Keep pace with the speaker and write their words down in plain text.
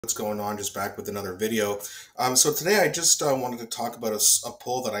What's going on? Just back with another video. So today I just wanted to talk about a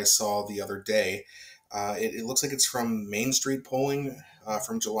poll that I saw the other day. It looks like it's from Main Street Polling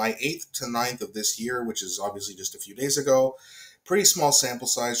from July 8th to 9th of this year, which is obviously just a few days ago. Pretty small sample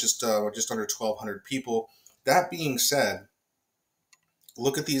size, just under 1,200 people. That being said,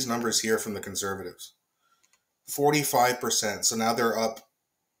 look at these numbers here from the Conservatives. 45%. So now they're up.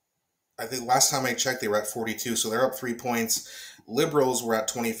 I think last time I checked, they were at 42, so they're up 3 points. Liberals were at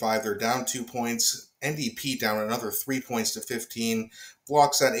 25, they're down 2 points. NDP down another 3 points to 15.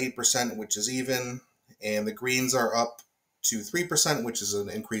 Block's at 8%, which is even. And the Greens are up to 3%, which is an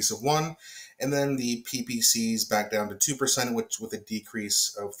increase of 1. And then the PPC's back down to 2%, which with a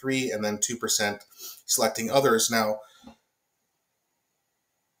decrease of 3, and then 2% selecting others. Now,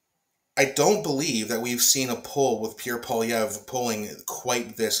 I don't believe that we've seen a poll with Pierre Poilievre polling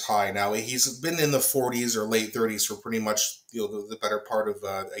quite this high. Now, he's been in the 40s or late 30s for pretty much the better part of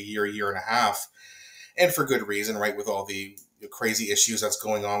a year and a half, and for good reason, right? With all the crazy issues that's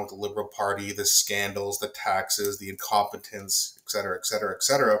going on with the Liberal Party, the scandals, the taxes, the incompetence, et cetera, et cetera, et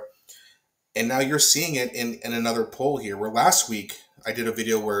cetera. And now you're seeing it in another poll here, where last week I did a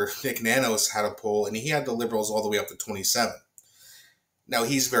video where Nick Nanos had a poll, and he had the Liberals all the way up to 27. Now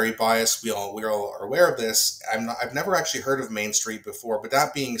he's very biased. We all are aware of this. I've never actually heard of Main Street before, but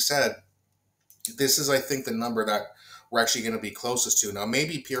that being said, this is I think the number that we're actually going to be closest to. Now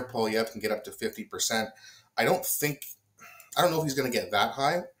maybe Pierre Poilievre can get up to 50%. I don't know if he's going to get that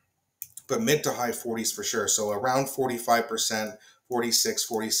high, but mid to high 40s for sure. So around 45%, 46,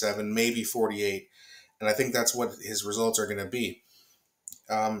 47, maybe 48, and I think that's what his results are going to be.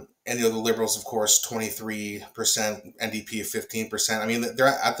 And the Liberals, of course, 23%, NDP 15%. I mean, they're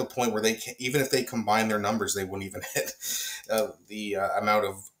at the point where they can, even if they combine their numbers, they wouldn't even hit the amount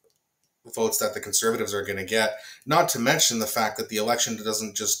of votes that the Conservatives are going to get. Not to mention the fact that the election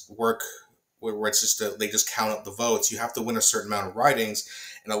doesn't just work where it's just they just count up the votes. You have to win a certain amount of ridings,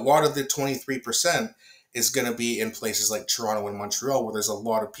 and a lot of the 23% is going to be in places like Toronto and Montreal, where there's a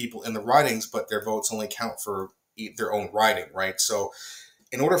lot of people in the ridings, but their votes only count for their own riding, right? So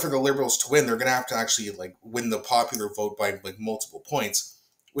in order for the Liberals to win, they're going to have to actually win the popular vote by multiple points,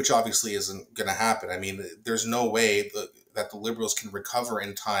 which obviously isn't going to happen. I mean, there's no way that the Liberals can recover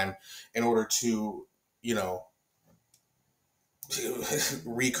in time in order to,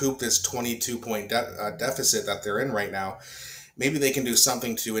 recoup this 22-point deficit that they're in right now. Maybe they can do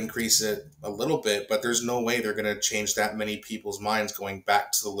something to increase it a little bit, but there's no way they're going to change that many people's minds going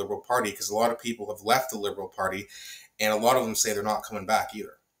back to the Liberal Party, because a lot of people have left the Liberal Party, and a lot of them say they're not coming back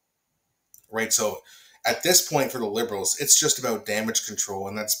either, right? So at this point for the Liberals, it's just about damage control,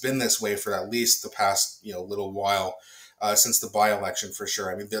 and that's been this way for at least the past little while, since the by-election for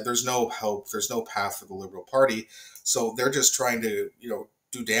sure. I mean, there's no hope, there's no path for the Liberal Party, so they're just trying to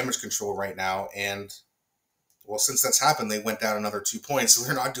do damage control right now. And well, since that's happened, they went down another 2 points, so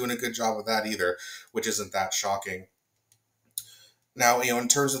they're not doing a good job of that either, which isn't that shocking. Now, in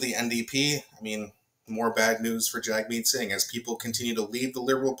terms of the NDP, I mean, more bad news for Jagmeet Singh. As people continue to leave the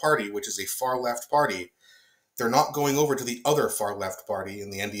Liberal Party, which is a far-left party, they're not going over to the other far-left party in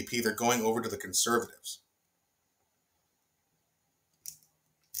the NDP. They're going over to the Conservatives.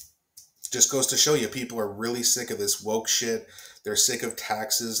 Just goes to show you, people are really sick of this woke shit. They're sick of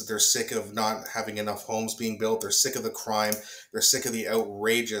taxes. They're sick of not having enough homes being built. They're sick of the crime. They're sick of the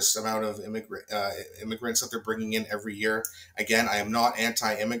outrageous amount of immigrants that they're bringing in every year. Again, I am not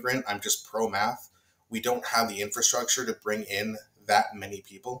anti-immigrant. I'm just pro-math. We don't have the infrastructure to bring in that many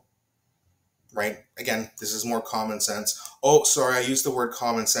people, right? Again, this is more common sense. Oh, sorry, I used the word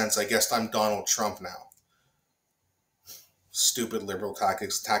common sense. I guess I'm Donald Trump now. Stupid liberal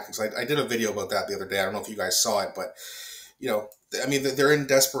tactics. I did a video about that the other day. I don't know if you guys saw it, but I mean, they're in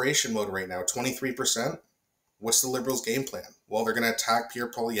desperation mode right now. 23%. What's the Liberals' game plan? Well, they're going to attack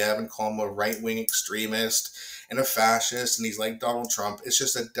Pierre Poilievre and call him a right-wing extremist and a fascist, and he's like Donald Trump. It's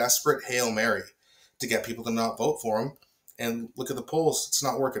just a desperate Hail Mary to get people to not vote for him. And look at the polls. It's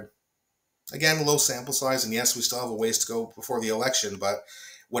not working. Again, low sample size, and yes, we still have a ways to go before the election, but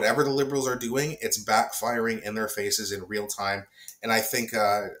whatever the Liberals are doing, it's backfiring in their faces in real time. And I think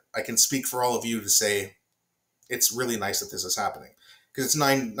I can speak for all of you to say it's really nice that this is happening, because it's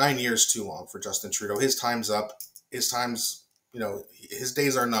nine years too long for Justin Trudeau. His time's up. His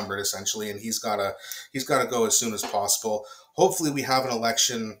days are numbered essentially, and he's gotta go as soon as possible. Hopefully, we have an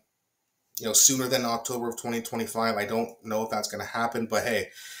election, sooner than October of 2025. I don't know if that's going to happen, but hey,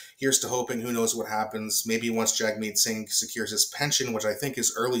 here's to hoping. Who knows what happens? Maybe once Jagmeet Singh secures his pension, which I think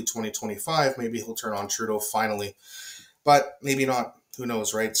is early 2025, maybe he'll turn on Trudeau finally, but maybe not. Who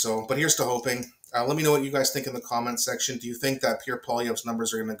knows, right? So, but here's to hoping. Let me know what you guys think in the comment section. Do you think that Pierre Poilievre's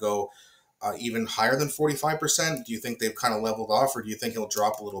numbers are going to go even higher than 45%? Do you think they've kind of leveled off, or do you think he'll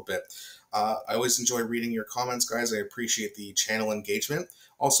drop a little bit? I always enjoy reading your comments, guys. I appreciate the channel engagement.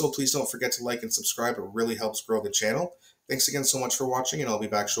 Also, please don't forget to like and subscribe. It really helps grow the channel. Thanks again so much for watching, and I'll be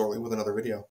back shortly with another video.